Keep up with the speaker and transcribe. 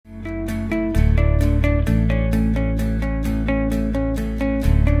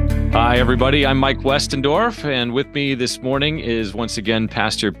Hi, everybody. I'm Mike Westendorf, and with me this morning is once again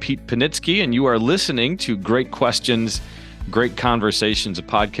Pastor Pete Panitzke, and you are listening to Great Questions, Great Conversations, a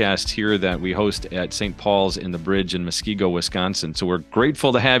podcast here that we host at St. Paul's in the Bridge in Muskego, Wisconsin. So we're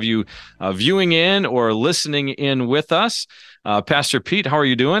grateful to have you viewing in or listening in with us. Pastor Pete, how are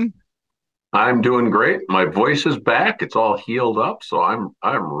you doing? I'm doing great. My voice is back. It's all healed up, so I'm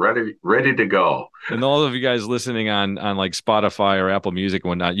ready to go. And all of you guys listening on like Spotify or Apple Music and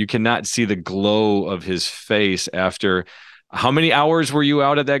whatnot, you cannot see the glow of his face after how many hours were you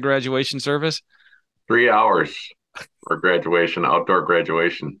out at that graduation service? 3 hours for graduation, outdoor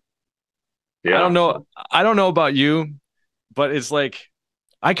graduation. I don't Yeah. know. I don't know about you, but it's like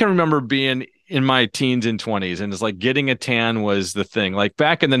I can remember being in my teens and 20s, and it's like getting a tan was the thing. Like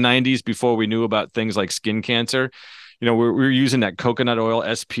back in the 90s, before we knew about things like skin cancer, we were using that coconut oil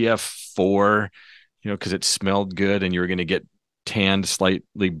SPF 4, because it smelled good and you were going to get tanned,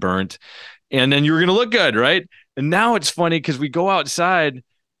 slightly burnt, and then you were going to look good, right? And now it's funny because we go outside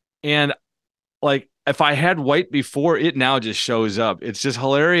and like if I had white before, it now just shows up. It's just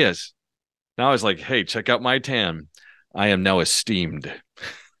hilarious. Now it's like, hey, check out my tan. I am now esteemed.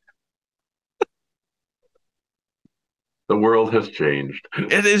 The world has changed.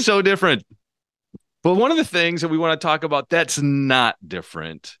 It is so different. But one of the things that we want to talk about that's not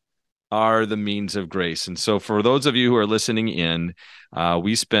different are the means of grace. And so for those of you who are listening in,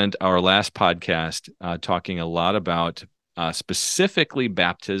 we spent our last podcast talking a lot about specifically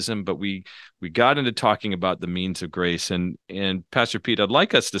baptism, but we got into talking about the means of grace. And Pastor Pete, I'd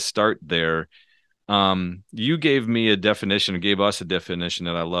like us to start there. You gave me a definition, gave us a definition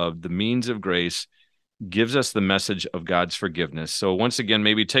that I loved. The means of grace gives us the message of God's forgiveness. So once again,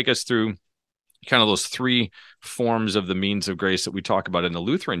 maybe take us through kind of those three forms of the means of grace that we talk about in the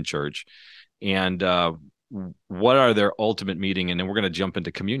Lutheran Church, and what are their ultimate meaning. And then we're going to jump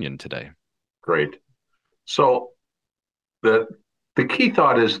into communion today. Great. So the key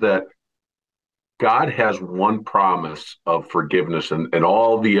thought is that God has one promise of forgiveness and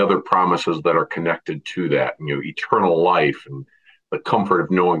all the other promises that are connected to that, eternal life and the comfort of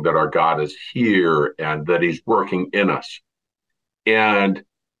knowing that our God is here and that he's working in us. And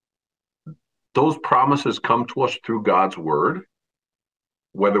those promises come to us through God's word,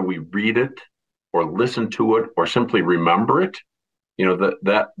 whether we read it or listen to it or simply remember it.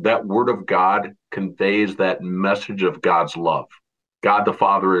 That word of God conveys that message of God's love. God the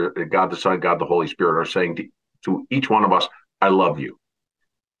Father, God the Son, God the Holy Spirit are saying to each one of us, I love you.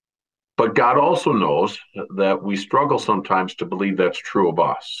 But God also knows that we struggle sometimes to believe that's true of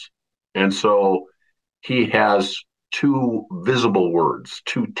us. And so he has two visible words,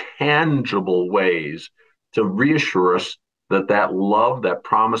 two tangible ways to reassure us that love, that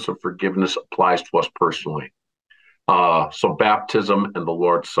promise of forgiveness applies to us personally. So baptism and the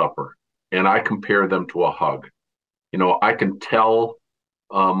Lord's Supper. And I compare them to a hug. I can tell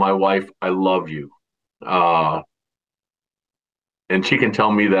my wife, I love you. And she can tell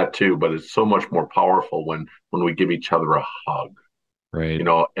me that too, but it's so much more powerful when we give each other a hug. Right.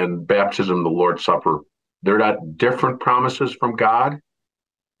 And baptism, the Lord's Supper, they're not different promises from God.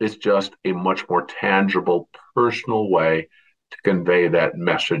 It's just a much more tangible, personal way to convey that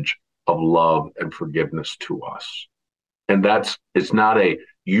message of love and forgiveness to us. And it's not a,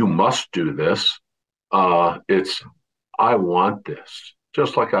 you must do this. It's, I want this.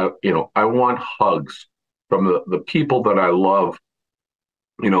 Just like I want hugs from the people that I love.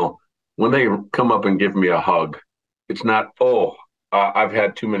 When they come up and give me a hug, it's not, I've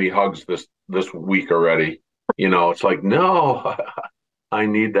had too many hugs this week already. It's like, no, I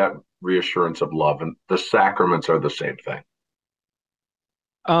need that reassurance of love. And the sacraments are the same thing.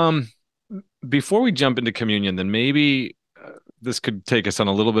 Before we jump into communion, then maybe this could take us on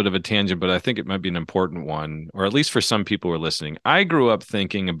a little bit of a tangent, but I think it might be an important one, or at least for some people who are listening. I grew up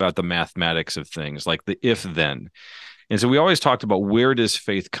thinking about the mathematics of things, like the if-then. And so we always talked about, where does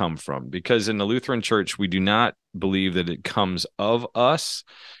faith come from? Because in the Lutheran Church, we do not believe that it comes of us.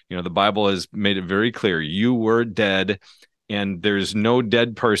 The Bible has made it very clear, you were dead, and there's no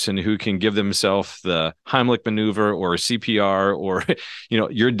dead person who can give themselves the Heimlich maneuver or CPR or,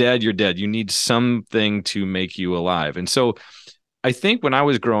 you're dead, you're dead. You need something to make you alive. And so I think when I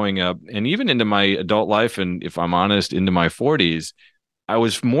was growing up, and even into my adult life, and if I'm honest, into my 40s, I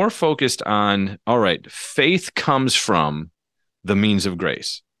was more focused on, all right, faith comes from the means of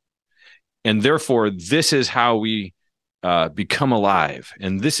grace. And therefore, this is how we become alive.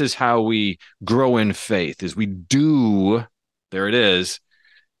 And this is how we grow in faith, is we do, there it is,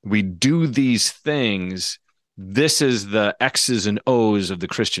 we do these things. This is the X's and O's of the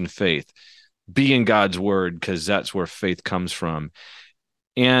Christian faith. Be in God's word, because that's where faith comes from.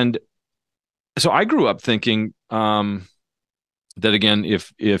 And So I grew up thinking that again,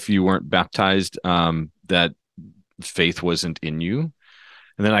 if you weren't baptized, that faith wasn't in you.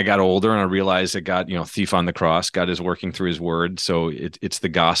 And then I got older and I realized that God, thief on the cross, God is working through his word. So it's the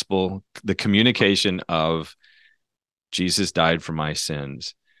gospel, the communication of Jesus died for my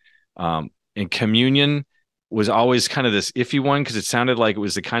sins. And communion was always kind of this iffy one because it sounded like it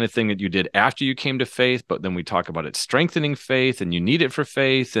was the kind of thing that you did after you came to faith. But then we talk about it strengthening faith and you need it for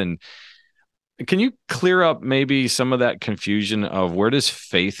faith. And can you clear up maybe some of that confusion of where does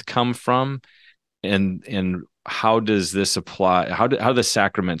faith come from and how does this apply? How do the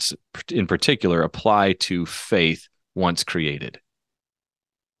sacraments in particular apply to faith once created?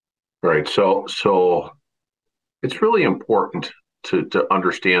 Right. So it's really important to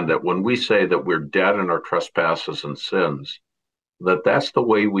understand that when we say that we're dead in our trespasses and sins, that's the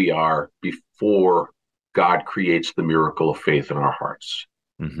way we are before God creates the miracle of faith in our hearts.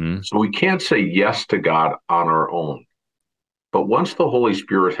 Mm-hmm. So we can't say yes to God on our own. But once the Holy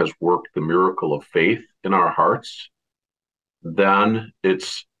Spirit has worked the miracle of faith in our hearts, then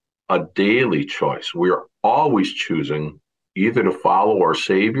it's a daily choice. We are always choosing either to follow our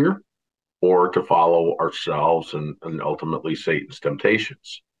Savior or to follow ourselves and ultimately Satan's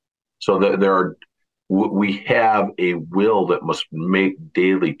temptations. So that we have a will that must make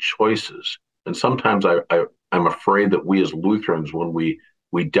daily choices. And sometimes I'm afraid that we as Lutherans, when we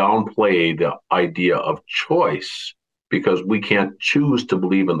downplay the idea of choice because we can't choose to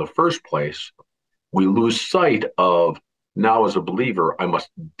believe in the first place, we lose sight of now as a believer, I must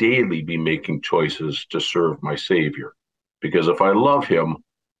daily be making choices to serve my Savior. Because if I love him,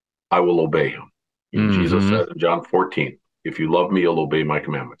 I will obey him. Jesus Mm-hmm. said in John 14, if you love me, you'll obey my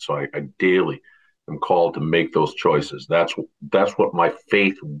commandments. So I daily am called to make those choices. That's what my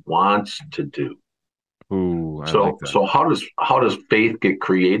faith wants to do. Ooh, I like that. So how does faith get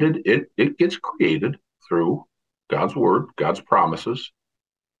created? It gets created through God's word, God's promises.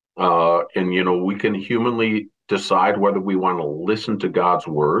 And we can humanly decide whether we want to listen to God's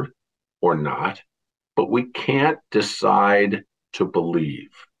word or not, but we can't decide to believe.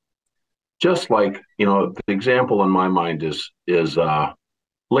 Just like, the example in my mind is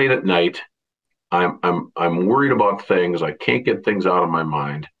late at night, I'm worried about things. I can't get things out of my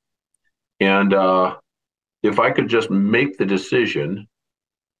mind. And if I could just make the decision,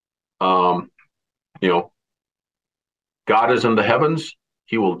 um, you know, God is in the heavens.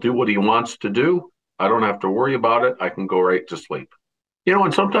 He will do what he wants to do. I don't have to worry about it. I can go right to sleep.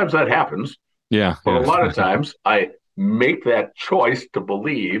 And sometimes that happens, Yeah, but a yeah, lot of times I make that choice to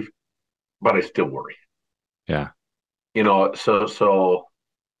believe, but I still worry. yeah. So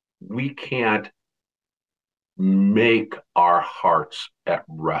we can't make our hearts at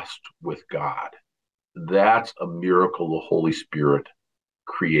rest with God. That's a miracle the Holy Spirit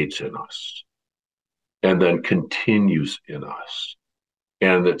creates in us and then continues in us.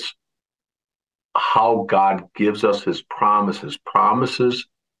 And it's how God gives us his promises,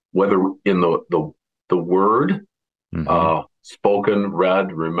 whether in the word, Mm-hmm. spoken,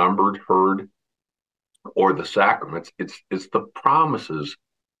 read, remembered, heard, or the sacraments. It's the promises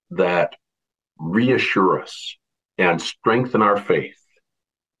that reassure us and strengthen our faith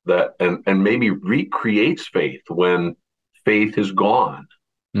that and maybe recreates faith when faith is gone.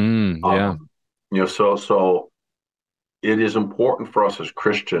 Yeah. Um, so it is important for us as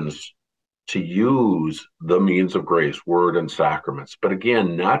Christians to use the means of grace, word and sacraments. But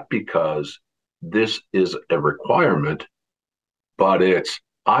again, not because this is a requirement, but it's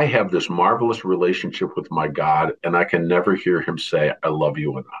I have this marvelous relationship with my God, and I can never hear him say, I love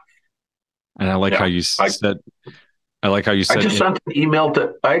you enough. And I like how Yeah. you I, said, I like how you I said, just sent an email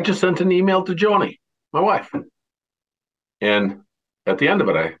to Joni, my wife. And at the end of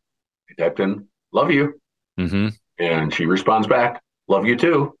it, I typed in, love you. mm-hmm. And she responds back, love you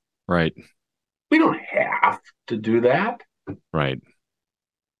too. Right, We don't have to do that. right.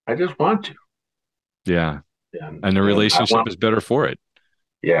 I just want to. Yeah. And And the I relationship want, is better for it.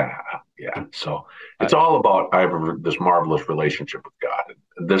 yeah, yeah. So I, it's all about I have this marvelous relationship with God.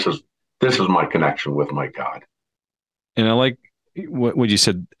 And this is my connection with my God. and I like what you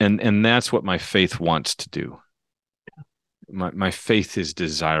said, and that's what my faith wants to do. My faith is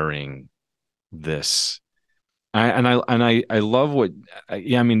desiring this. I love what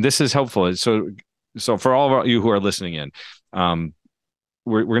yeah, I mean, this is helpful. So for all of you who are listening in, um,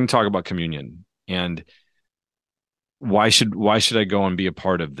 we're going to talk about communion and why should I go and be a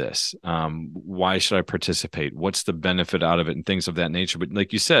part of this? Why should I participate? What's the benefit out of it and things of that nature? But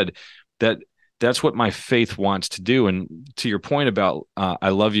like you said, that that's what my faith wants to do. And to your point about I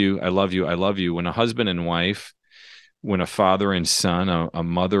love you, I love you, I love you. When a husband and wife when a father and son, a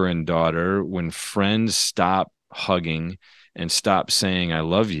mother and daughter, when friends stop hugging and stop saying, I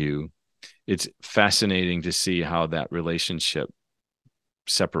love you, it's fascinating to see how that relationship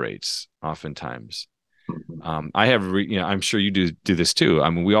separates oftentimes. Mhm. I have, I'm sure you do this too. I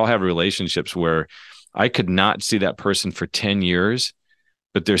mean, we all have relationships where I could not see that person for 10 years,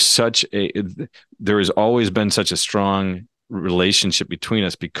 but there has always been such a strong relationship between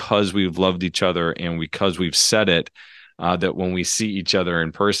us because we've loved each other and because we've said it, that when we see each other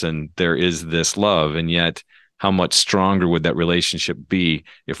in person, there is this love. And yet, how much stronger would that relationship be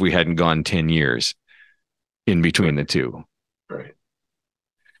if we hadn't gone 10 years in between the two? Right.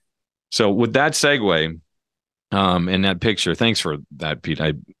 So with that segue, and that picture, thanks for that, Pete.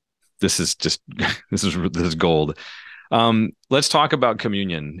 This is just this is gold. Let's talk about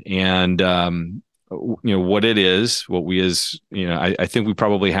communion and what it is, what we as I think we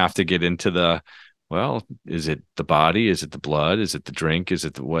probably have to get into well, is it the body? Is it the blood? Is it the drink? Is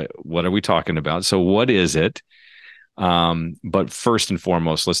it what are we talking about? So what is it? But first and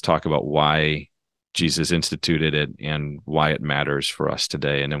foremost, let's talk about why Jesus instituted it and why it matters for us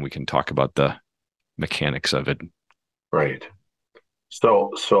today, and then we can talk about the mechanics of it. Right.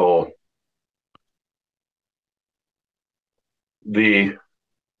 So the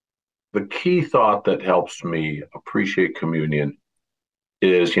the key thought that helps me appreciate communion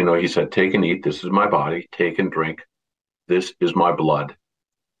is, he said, take and eat. This is my body. Take and drink. This is my blood.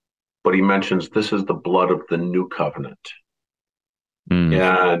 But he mentions this is the blood of the new covenant.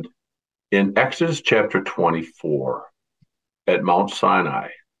 Mm. And in Exodus chapter 24 at Mount Sinai,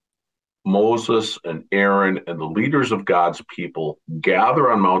 Moses and Aaron and the leaders of God's people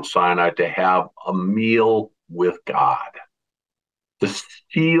gather on Mount Sinai to have a meal with God, to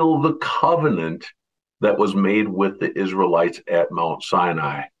seal the covenant that was made with the Israelites at Mount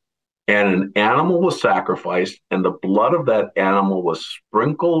Sinai. And an animal was sacrificed, and the blood of that animal was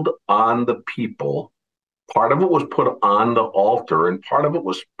sprinkled on the people. Part of it was put on the altar, and part of it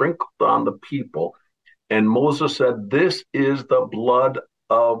was sprinkled on the people. And Moses said, this is the blood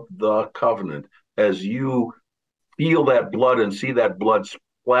of the covenant. As you feel that blood and see that blood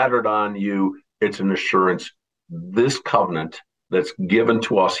splattered on you, it's an assurance. This covenant that's given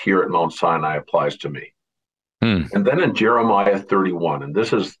to us here at Mount Sinai applies to me. Mm. And then in Jeremiah 31, and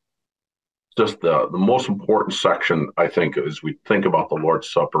this is just the most important section, I think, as we think about the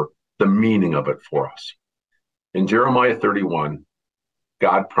Lord's Supper, the meaning of it for us. In Jeremiah 31,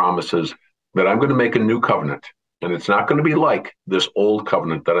 God promises that I'm going to make a new covenant, and it's not going to be like this old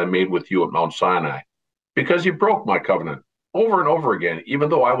covenant that I made with you at Mount Sinai, because you broke my covenant over and over again, even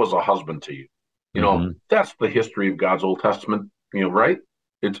though I was a husband to you. That's the history of God's Old Testament, right?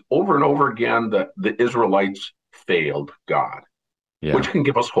 It's over and over again that the Israelites failed God, which can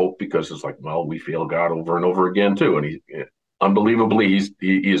give us hope because it's like, well, we fail God over and over again too. And unbelievably,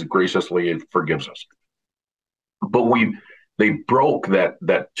 he is graciously forgives us. But they broke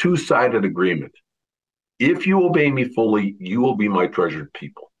that two-sided agreement. If you obey me fully, you will be my treasured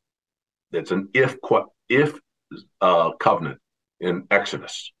people. That's an if covenant in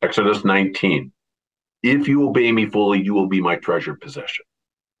Exodus 19. If you obey me fully, you will be my treasured possession.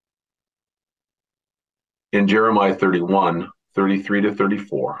 In Jeremiah 31, 33 to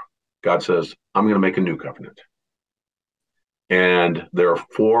 34, God says, I'm going to make a new covenant. And there are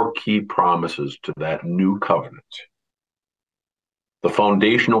 4 key promises to that new covenant. The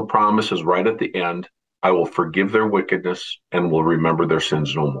foundational promise is right at the end. I will forgive their wickedness and will remember their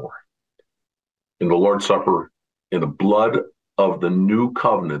sins no more. In the Lord's Supper, in the blood of the new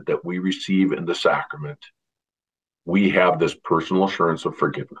covenant that we receive in the sacrament, we have this personal assurance of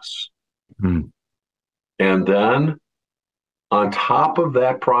forgiveness. Mm. And then on top of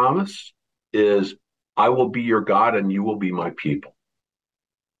that promise is, I will be your God and you will be my people.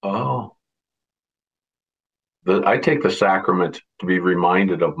 Oh, I take the sacrament to be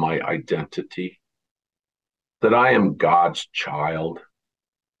reminded of my identity, that I am God's child.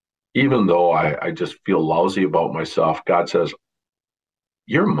 Even though I just feel lousy about myself, God says,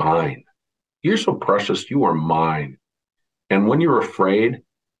 you're mine. You're so precious. You are mine. And when you're afraid,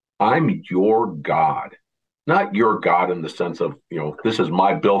 I'm your God. Not your God in the sense of, this is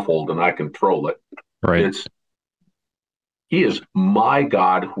my billfold and I control it. Right. He is my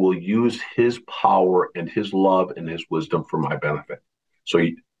God who will use his power and his love and his wisdom for my benefit. So,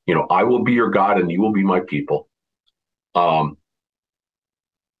 I will be your God and you will be my people. No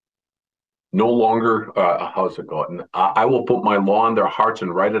longer, how's it going? I will put my law in their hearts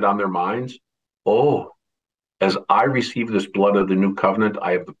and write it on their minds. Oh, as I receive this blood of the new covenant,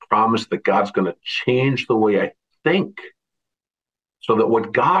 I have the promise that God's going to change the way I think so that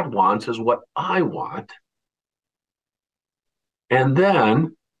what God wants is what I want. And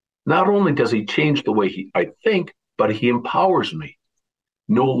then not only does he change the way I think, but he empowers me.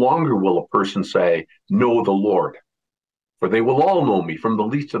 No longer will a person say, know the Lord, for they will all know me, from the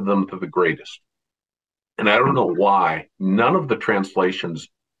least of them to the greatest. And I don't know why none of the translations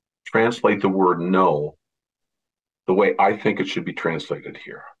translate the word know the way I think it should be translated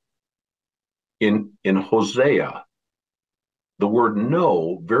here. In Hosea, the word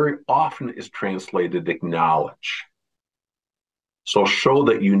know very often is translated acknowledge. So show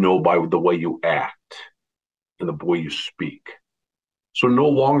that you know by the way you act and the way you speak. So no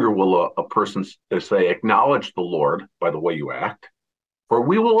longer will a person say, acknowledge the Lord by the way you act, for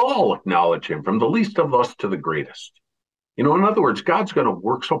we will all acknowledge him, from the least of us to the greatest. In other words, God's going to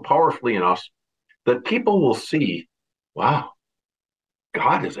work so powerfully in us that people will see, wow,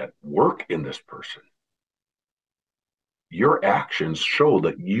 God is at work in this person. Your actions show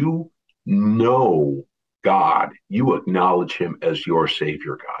that you know God. You acknowledge him as your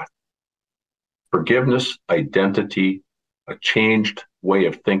Savior, God. Forgiveness, identity, a changed way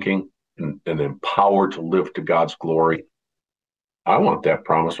of thinking, and empowered to live to God's glory. I want that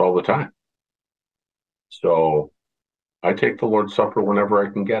promise all the time. So I take the Lord's Supper whenever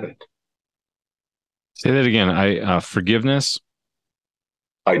I can get it. Say that again. Forgiveness,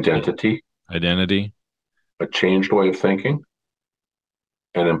 Identity, identity, a changed way of thinking,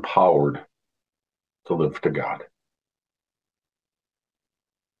 and empowered to live to God.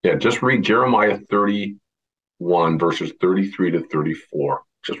 Yeah, just read Jeremiah 31, verses 33 to 34.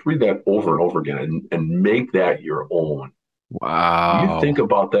 Just read that over and over again and make that your own. You think Wow.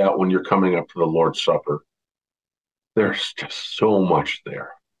 about that when you're coming up to the Lord's Supper. There's just so much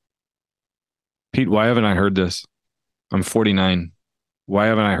there. Pete, why haven't I heard this? I'm 49. Why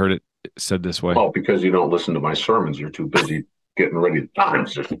haven't I heard it said this way? Well, because you don't listen to my sermons. You're too busy getting ready. I'm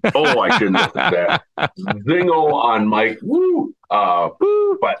just, I shouldn't have said that. Zingo on Mike. Woo.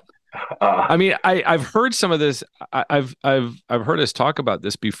 But I mean, I've heard some of this. I've heard us talk about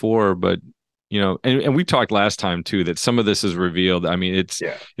this before, but and we talked last time too that some of this is revealed. I mean,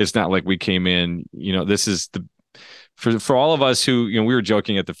 it's not like we came in. This is for all of us who we were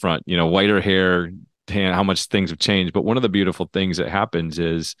joking at the front. Whiter hair, tan, how much things have changed. But one of the beautiful things that happens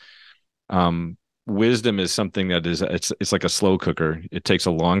is, wisdom is something that is it's like a slow cooker. It takes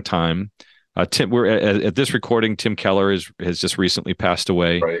a long time. We're at this recording. Tim Keller has just recently passed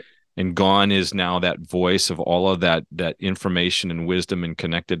away. right. And gone is now that voice of all of that information and wisdom and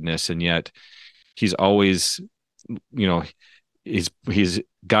connectedness. And yet he's always, he's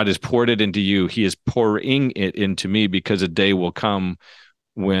God has poured it into you. He is pouring it into me, because a day will come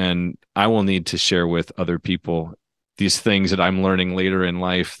when I will need to share with other people these things that I'm learning later in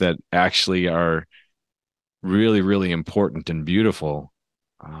life that actually are really, really important and beautiful.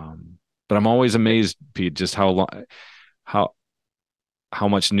 But I'm always amazed, Pete, just how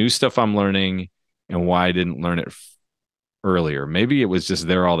much new stuff I'm learning and why I didn't learn it earlier. Maybe it was just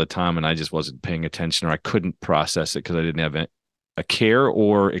there all the time and I just wasn't paying attention, or I couldn't process it because I didn't have a care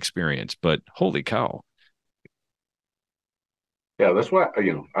or experience. But holy cow. Yeah, that's why,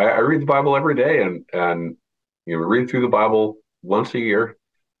 I read the Bible every day and read through the Bible once a year.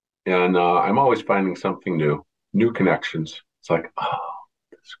 And I'm always finding something new connections. It's like, oh,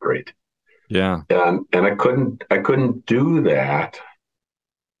 that's great. Yeah. And I couldn't do that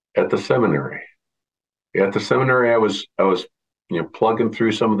at the seminary. At the seminary, I was plugging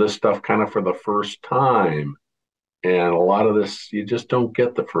through some of this stuff kind of for the first time, and a lot of this you just don't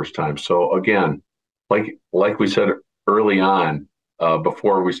get the first time. So again, like we said early on,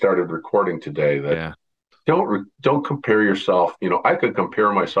 before we started recording today, that don't compare yourself. I could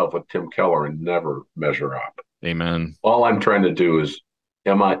compare myself with Tim Keller and never measure up. Amen. All I'm trying to do is,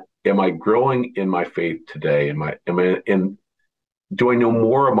 am I growing in my faith today? Am I in Do I know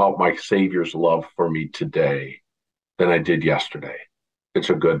more about my Savior's love for me today than I did yesterday? It's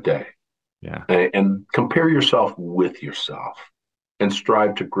a good day. Yeah. And compare yourself with yourself and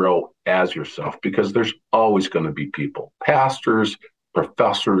strive to grow as yourself, because there's always going to be people, pastors,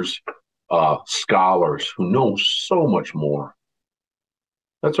 professors, scholars who know so much more.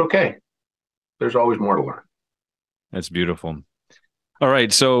 That's okay. There's always more to learn. That's beautiful. All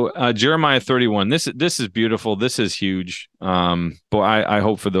right, so Jeremiah 31. This is beautiful. This is huge. But I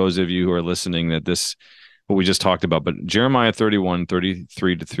hope for those of you who are listening that what we just talked about. But Jeremiah 31,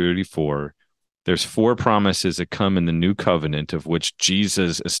 33 to 34. There's 4 promises that come in the new covenant, of which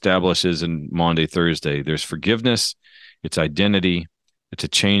Jesus establishes in Maundy, Thursday. There's forgiveness, it's identity, it's a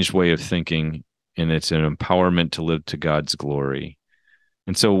changed way of thinking, and it's an empowerment to live to God's glory.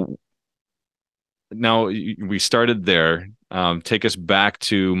 And so now we started there. Take us back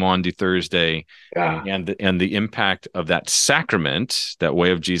to Maundy Thursday Yeah. and the impact of that sacrament, that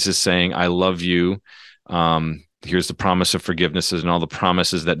way of Jesus saying, I love you. Here's the promise of forgiveness and all the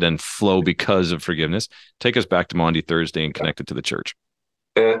promises that then flow because of forgiveness. Take us back to Maundy Thursday and connect it to the church.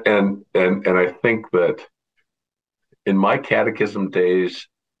 And I think that in my catechism days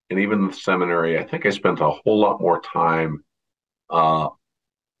and even the seminary, I think I spent a whole lot more time uh,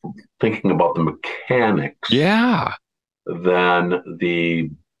 thinking about the mechanics Yeah. than the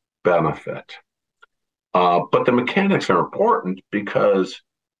benefit. But the mechanics are important because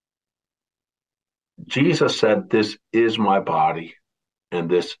Jesus said, this is my body and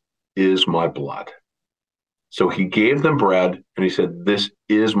this is my blood. So he gave them bread and he said, this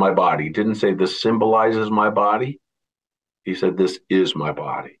is my body. He didn't say this symbolizes my body. He said, this is my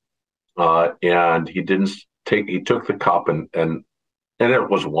body. And he took the cup and it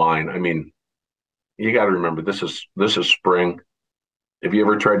was wine. I mean, you got to remember, this is spring. Have you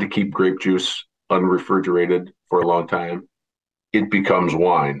ever tried to keep grape juice unrefrigerated for a long time? It becomes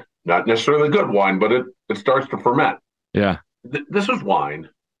wine. Not necessarily good wine, but it starts to ferment. Yeah. This is wine,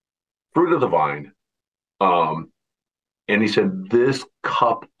 fruit of the vine. And he said, this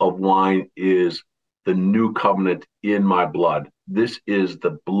cup of wine is the new covenant in my blood. This is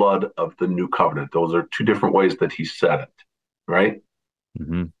the blood of the new covenant. Those are two different ways that he said it, right?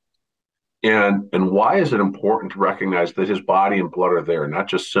 Mm-hmm. And why is it important to recognize that his body and blood are there, not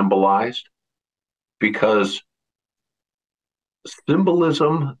just symbolized? Because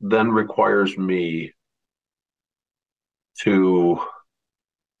symbolism then requires me to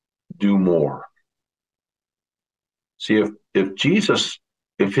do more. See,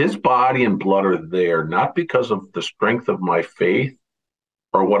 if his body and blood are there, not because of the strength of my faith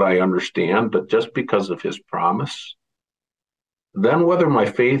or what I understand, but just because of his promise, then whether my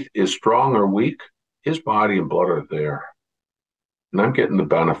faith is strong or weak, his body and blood are there. And I'm getting the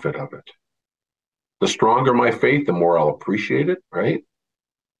benefit of it. The stronger my faith, the more I'll appreciate it, right?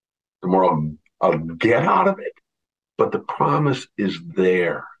 The more I'll get out of it. But the promise is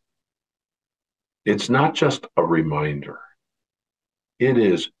there. It's not just a reminder. It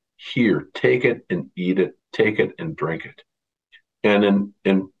is here. Take it and eat it. Take it and drink it. And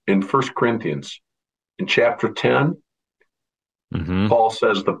in 1 Corinthians, in chapter 10, Mm-hmm. Paul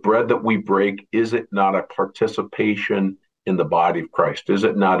says, the bread that we break, is it not a participation in the body of Christ? Is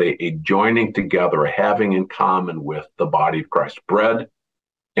it not a joining together, a having in common with the body of Christ? Bread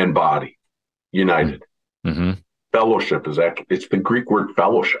and body united. Mm-hmm. Fellowship it's the Greek word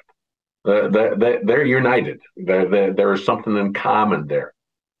fellowship. They're united. There is something in common there.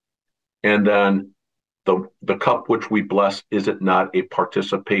 And then the cup which we bless, is it not a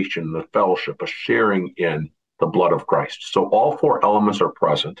participation, the fellowship, a sharing in the blood of Christ? So all four elements are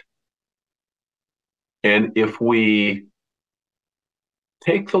present. And if we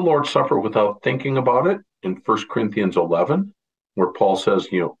take the Lord's Supper without thinking about it, in 1 Corinthians 11, where Paul says,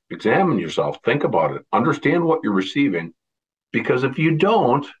 examine yourself, think about it, understand what you're receiving, because if you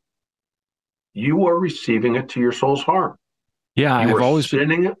don't, you are receiving it to your soul's harm. Yeah, you I've are always been.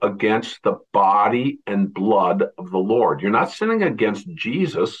 sinning against the body and blood of the Lord. You're not sinning against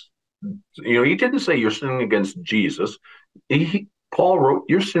Jesus. He didn't say you're sinning against Jesus. Paul wrote,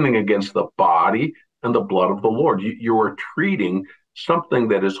 you're sinning against the body and the blood of the Lord. You are treating something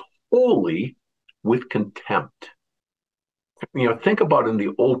that is holy with contempt. Think about in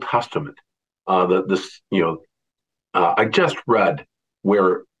the Old Testament, I just read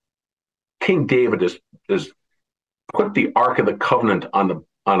where King David is put the Ark of the Covenant on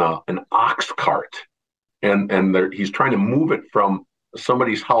an ox cart, and he's trying to move it from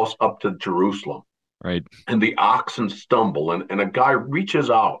somebody's house up to Jerusalem. Right. And the oxen stumble, and a guy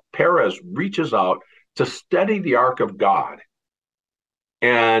Perez reaches out to steady the Ark of God.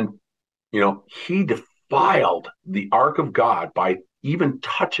 And, he defiled the Ark of God by even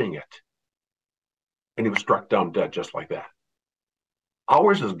touching it. And he was struck down dead just like that.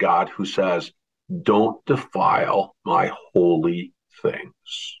 Ours is God who says, don't defile my holy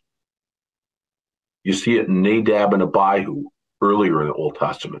things. You see it in Nadab and Abihu earlier in the Old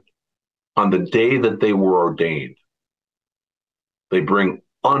Testament. On the day that they were ordained, they bring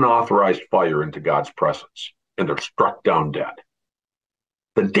unauthorized fire into God's presence, and they're struck down dead.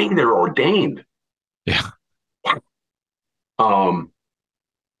 The day they're ordained. Yeah.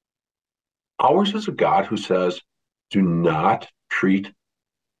 Ours is a God who says, do not treat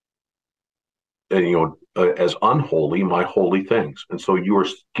as unholy my holy things. And so you are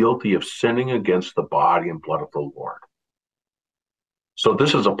guilty of sinning against the body and blood of the Lord. So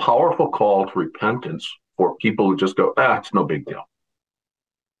this is a powerful call to repentance for people who just go, it's no big deal.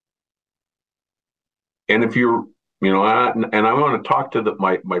 And if you're And I want to talk to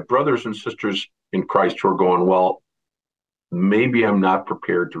my brothers and sisters in Christ who are going, well, maybe I'm not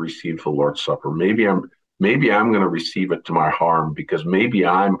prepared to receive the Lord's Supper. Maybe I'm going to receive it to my harm, because maybe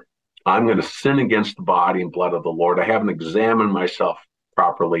I'm going to sin against the body and blood of the Lord. I haven't examined myself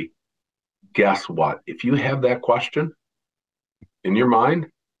properly. Guess what? If you have that question in your mind,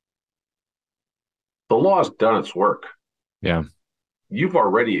 the law has done its work. Yeah. You've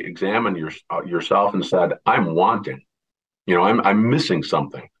already examined yourself and said, I'm wanting. I'm missing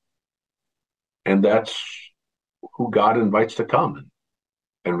something. And that's who God invites to come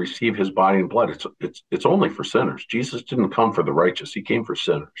and receive his body and blood. It's only for sinners. Jesus didn't come for the righteous. He came for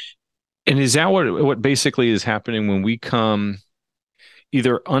sinners. And is that what basically is happening when we come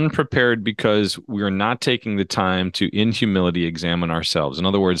either unprepared because we are not taking the time to, in humility, examine ourselves? In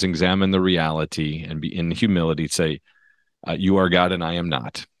other words, examine the reality and be in humility, say, you are God and I am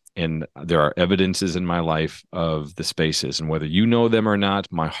not. And there are evidences in my life of the spaces, and whether you know them or not,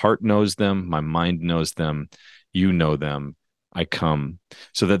 my heart knows them, my mind knows them, you know them. I come.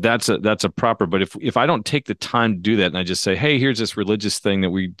 So that's a proper. But if I don't take the time to do that, and I just say, hey, here's this religious thing that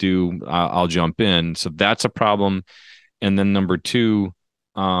we do, I'll jump in. So that's a problem. And then number two,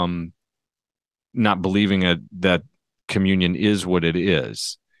 not believing that communion is what it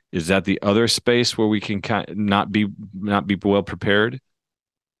is. Is that the other space where we can not be well prepared?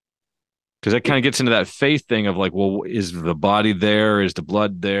 Because that kind of gets into that faith thing of like, well, is the body there? Is the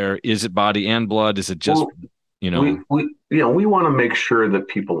blood there? Is it body and blood? Is it just, Well, we want to make sure that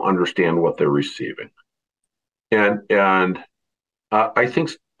people understand what they're receiving. And I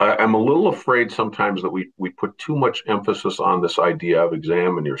think I'm a little afraid sometimes that we put too much emphasis on this idea of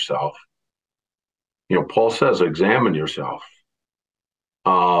examine yourself. Paul says, examine yourself.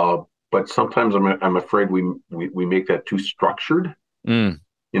 But sometimes I'm afraid we make that too structured. Mm.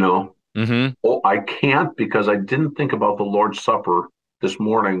 Mm-hmm. Oh, I can't because I didn't think about the Lord's Supper this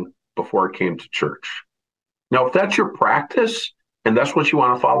morning before I came to church. Now, if that's your practice and that's what you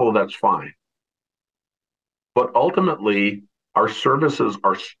want to follow, that's fine. But ultimately, our services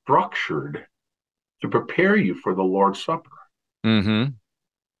are structured to prepare you for the Lord's Supper. Mm-hmm.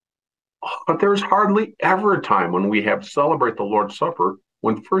 But there's hardly ever a time when we have to celebrate the Lord's Supper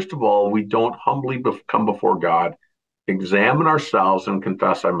when, first of all, we don't humbly come before God, examine ourselves, and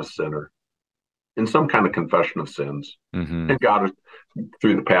confess I'm a sinner in some kind of confession of sins. Mm-hmm. And God,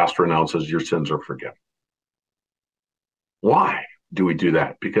 through the pastor, announces your sins are forgiven. Why do we do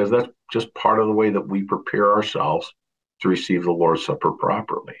that? Because that's just part of the way that we prepare ourselves to receive the Lord's Supper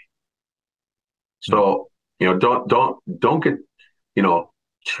properly. So, don't get,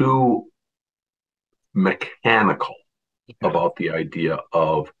 too mechanical about the idea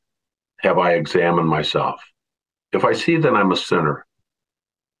of, have I examined myself? If I see that I'm a sinner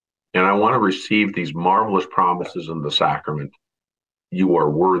and I want to receive these marvelous promises in the sacrament, you are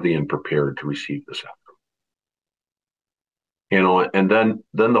worthy and prepared to receive the sacrament. And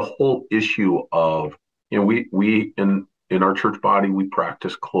then the whole issue of, we in our church body, we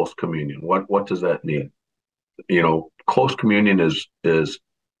practice close communion. What does that mean? Close communion is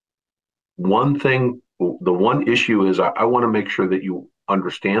one thing. The one issue is I want to make sure that you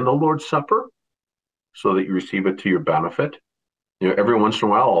understand the Lord's Supper so that you receive it to your benefit. Every once in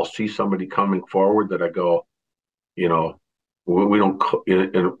a while, I'll see somebody coming forward that I go, we don't,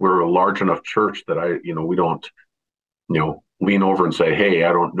 we're a large enough church that we don't, lean over and say, hey,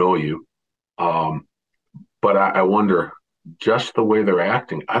 I don't know you. But I wonder, just the way they're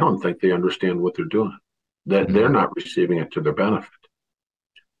acting, I don't think they understand what they're doing, that they're not receiving it to their benefit.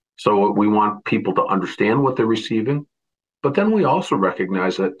 So we want people to understand what they're receiving, but then we also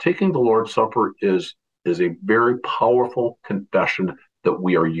recognize that taking the Lord's Supper is a very powerful confession that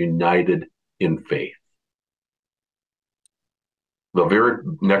we are united in faith. The very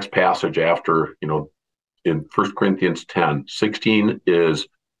next passage after, in 1 Corinthians 10:16 is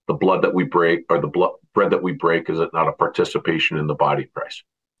the blood that we break, or the bread that we break, is it not a participation in the body of Christ?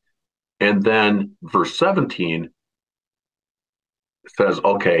 And then verse 17 says,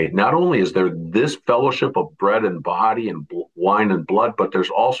 okay, not only is there this fellowship of bread and body and wine and blood, but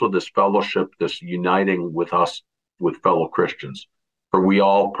there's also this fellowship, this uniting with us, with fellow Christians. For we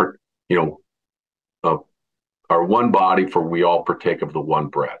all, are one body, for we all partake of the one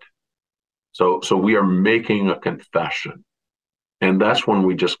bread. So we are making a confession. And that's when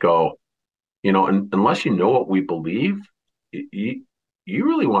we just go, unless you know what we believe, you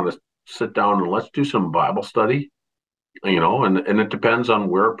really want to sit down and let's do some Bible study, and it depends on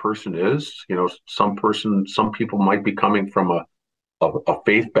where a person is. Some people might be coming from a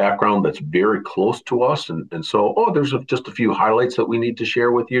faith background that's very close to us. And so, there's just a few highlights that we need to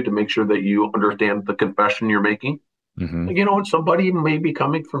share with you to make sure that you understand the confession you're making. Hmm. And somebody may be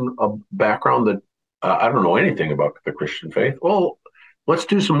coming from a background that I don't know anything about the Christian faith. Well, let's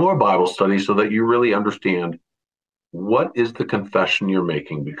do some more Bible study so that you really understand what is the confession you're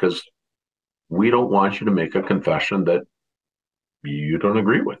making, because we don't want you to make a confession that you don't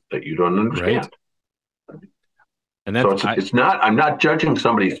agree with, that you don't Right. understand. And So that's it's not, I'm not judging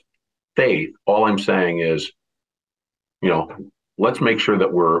somebody's faith. All I'm saying is, you know, let's make sure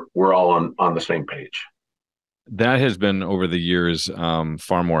that we're all on the same page. that has been over the years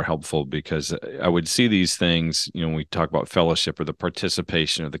far more helpful, because I would see these things, when we talk about fellowship or the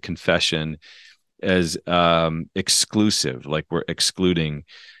participation or the confession, as exclusive, like we're excluding.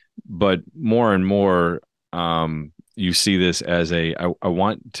 But more and more, you see this as I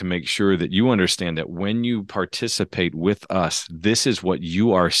want to make sure that you understand that when you participate with us, this is what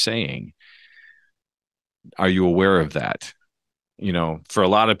you are saying. Are you aware of that? For a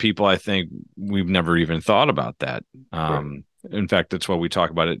lot of people, I think we've never even thought about that. Right. In fact, that's why we talk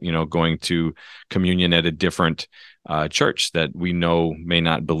about it, going to communion at a different church that we know may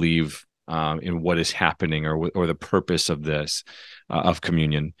not believe in what is happening, or the purpose of this, of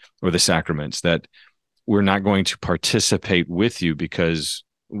communion or the sacraments, that we're not going to participate with you because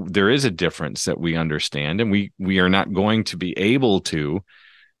there is a difference that we understand, and we are not going to be able to.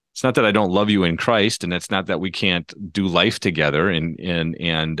 It's not that I don't love you in Christ, and it's not that we can't do life together, and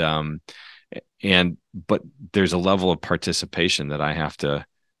but there's a level of participation that I have to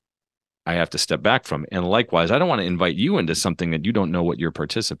step back from. And likewise, I don't want to invite you into something that you don't know what you're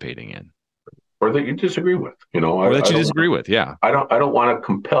participating in, Or that you disagree with. or that I you don't disagree with. Yeah. I don't want to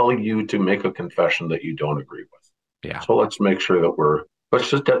compel you to make a confession that you don't agree with. Yeah. So let's make sure that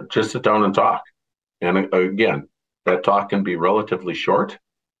let's just sit down and talk. And again, that talk can be relatively short,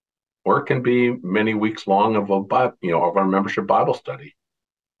 or it can be many weeks long of of our membership Bible study,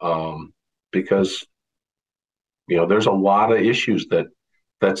 because there's a lot of issues that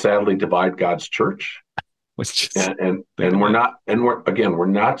sadly divide God's church. Was just And thinking we're that. not, and we're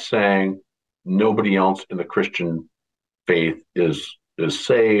not saying nobody else in the Christian faith is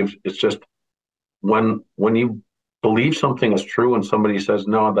saved. It's just when you believe something is true and somebody says,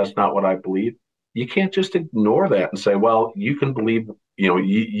 no, that's not what I believe, you can't just ignore that and say, well, you can believe,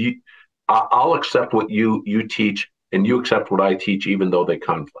 I'll accept what you teach and you accept what I teach, even though they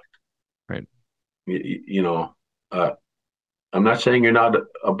conflict. Right. You know, uh, I'm not saying you're not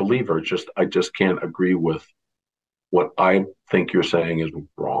a believer. It's just I just can't agree with what I think you're saying is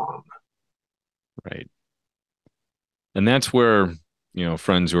wrong. Right. And that's where,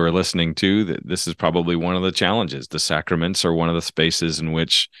 friends who are listening to that, this is probably one of the challenges. The sacraments are one of the spaces in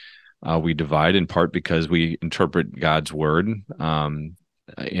which we divide, in part because we interpret God's word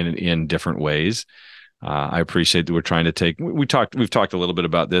in different ways. I appreciate that we're trying to we've talked a little bit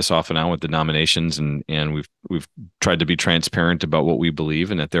about this off and on with denominations, and we've tried to be transparent about what we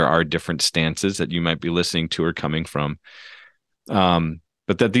believe, and that there are different stances that you might be listening to or coming from.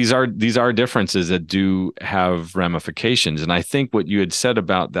 But that these are differences that do have ramifications. And I think what you had said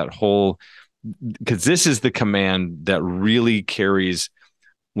about that whole, because this is the command that really carries,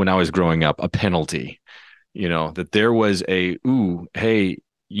 when I was growing up, a penalty, that there was hey,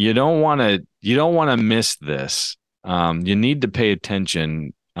 you don't want to miss this. You need to pay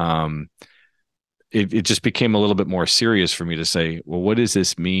attention. It just became a little bit more serious for me to say, well, what does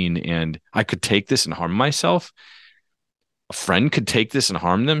this mean? And I could take this and harm myself. A friend could take this and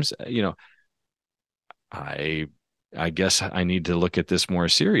harm them. I I guess I need to look at this more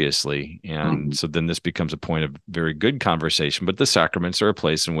seriously. And Mhm. so then this becomes a point of very good conversation. But the sacraments are a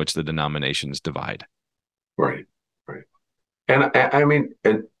place in which the denominations divide. Right, right. And I mean,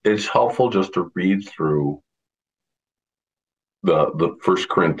 it's helpful just to read through the First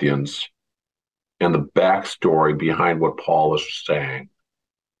Corinthians and the backstory behind what Paul is saying.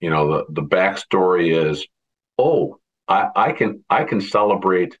 The backstory is, oh, I can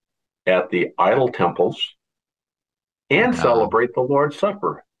celebrate at the idol temples and Yeah. celebrate the Lord's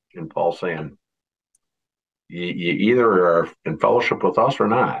Supper. And Paul saying, you either are in fellowship with us or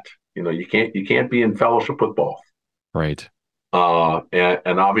not. You can't be in fellowship with both. Right.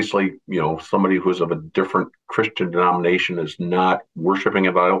 And obviously, somebody who's of a different Christian denomination is not worshiping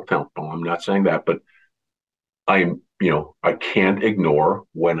at idol temple. I'm not saying that, but I can't ignore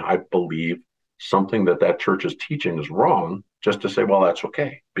when I believe something that church is teaching is wrong, just to say, well, that's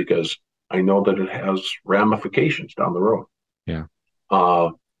okay, because I know that it has ramifications down the road. Yeah. Uh,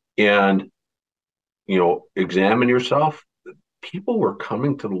 and, examine yourself. People were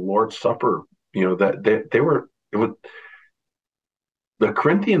coming to the Lord's Supper, that they were, the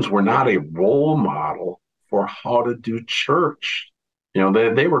Corinthians were not a role model for how to do church.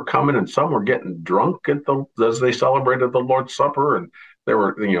 They were coming, and some were getting drunk as they celebrated the Lord's Supper, and there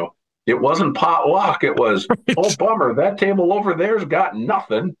were, it wasn't potluck. It was, oh, bummer, that table over there's got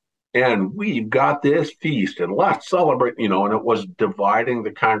nothing, and we've got this feast, and let's celebrate. And it was dividing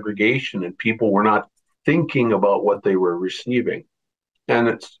the congregation, and people were not thinking about what they were receiving. And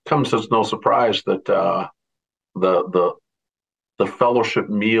it comes as no surprise that the the fellowship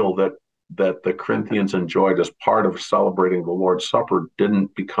meal that the Corinthians enjoyed as part of celebrating the Lord's Supper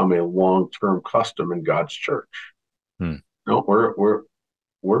didn't become a long-term custom in God's church. Hmm. No, we're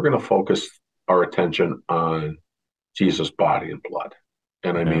going to focus our attention on Jesus' body and blood.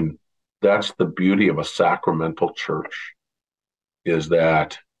 And I mean, that's the beauty of a sacramental church, is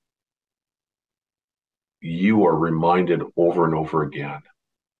that you are reminded over and over again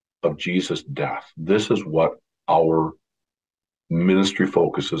of Jesus' death. This is what our ministry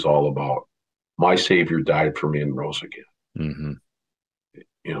focus is all about. My Savior died for me and rose again. Mm-hmm.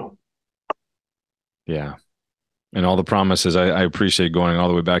 You know. Yeah. And all the promises, I appreciate going all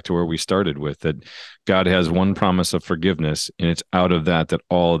the way back to where we started with, that God has one promise of forgiveness, and it's out of that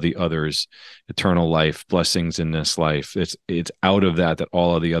all of the others, eternal life, blessings in this life, it's out of that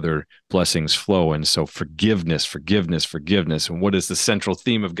all of the other blessings flow. And so forgiveness. And what is the central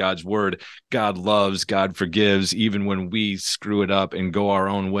theme of God's word? God loves, God forgives. Even when we screw it up and go our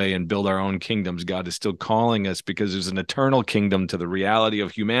own way and build our own kingdoms, God is still calling us, because there's an eternal kingdom to the reality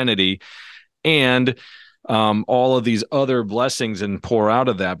of humanity. And all of these other blessings and pour out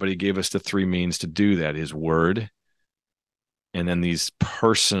of that, but he gave us the three means to do that: his word, and then these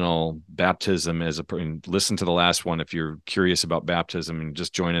personal baptism listen to the last one if you're curious about baptism and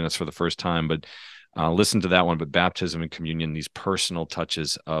just joining us for the first time, but listen to that one. But baptism and communion, these personal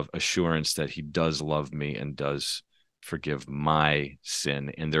touches of assurance that he does love me and does forgive my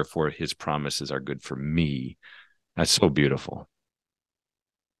sin, and therefore his promises are good for me. That's so beautiful.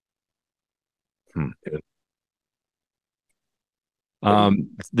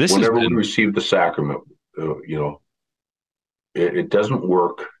 Whenever we receive the sacrament, it doesn't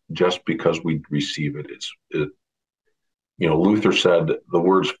work just because we receive it. Luther said the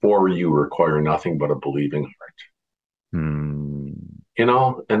words "for you" require nothing but a believing heart.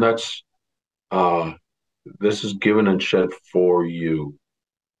 And that's this is given and shed for you,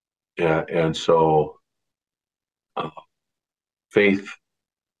 and so faith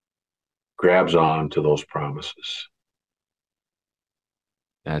grabs on to those promises.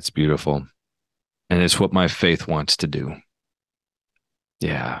 That's beautiful. And it's what my faith wants to do.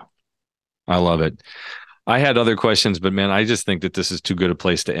 Yeah. I love it. I had other questions, but man, I just think that this is too good a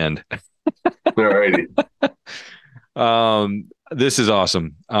place to end. All righty. This is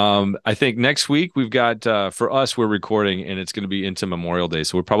awesome. I think next week we've got, for us, we're recording, and it's going to be into Memorial Day.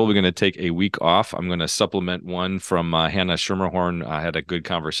 So we're probably going to take a week off. I'm going to supplement one from Hannah Schermerhorn. I had a good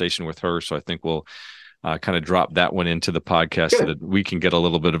conversation with her. So I think we'll kind of drop that one into the podcast so that we can get a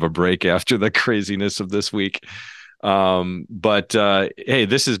little bit of a break after the craziness of this week. But hey,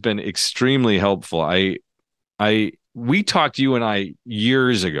 this has been extremely helpful. We talked, you and I,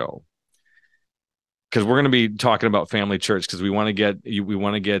 years ago, because we're going to be talking about family church, because we want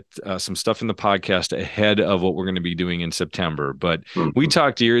to get some stuff in the podcast ahead of what we're going to be doing in September. But we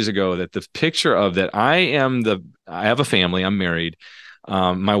talked years ago that the picture of that I have a family, I'm married.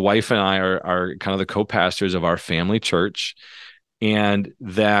 My wife and I are kind of the co-pastors of our family church, and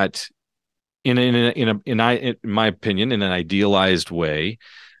that in my opinion, in an idealized way,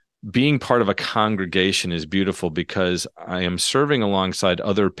 being part of a congregation is beautiful, because I am serving alongside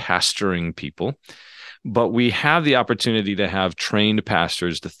other pastoring people, but we have the opportunity to have trained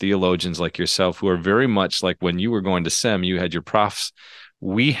pastors, the theologians like yourself, who are very much like when you were going to SEM, you had your profs.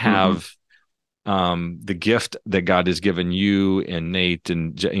 We have the gift that God has given you and Nate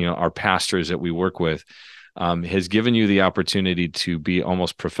and our pastors that we work with, has given you the opportunity to be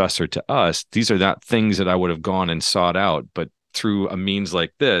almost professor to us. These are not things that I would have gone and sought out, but through a means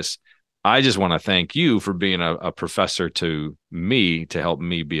like this, I just want to thank you for being a professor to me to help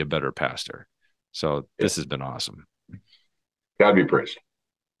me be a better pastor. So this has been awesome. God be praised.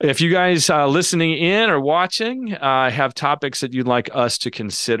 If you guys listening in or watching have topics that you'd like us to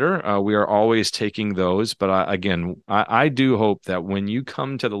consider, we are always taking those. But I do hope that when you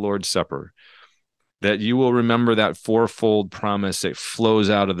come to the Lord's Supper, that you will remember that fourfold promise that flows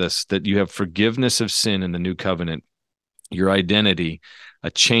out of this, that you have forgiveness of sin in the new covenant, your identity, a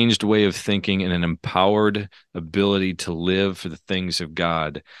changed way of thinking, and an empowered ability to live for the things of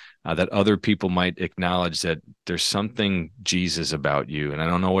God. That other people might acknowledge that there's something Jesus about you. And I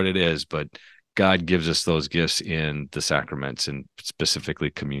don't know what it is, but God gives us those gifts in the sacraments and specifically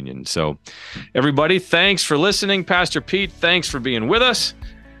communion. So everybody, thanks for listening. Pastor Pete, thanks for being with us.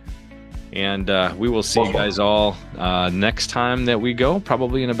 And we will see you guys all next time that we go,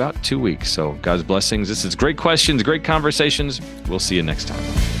 probably in about 2 weeks. So God's blessings. This is great questions, great conversations. We'll see you next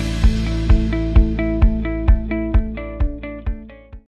time.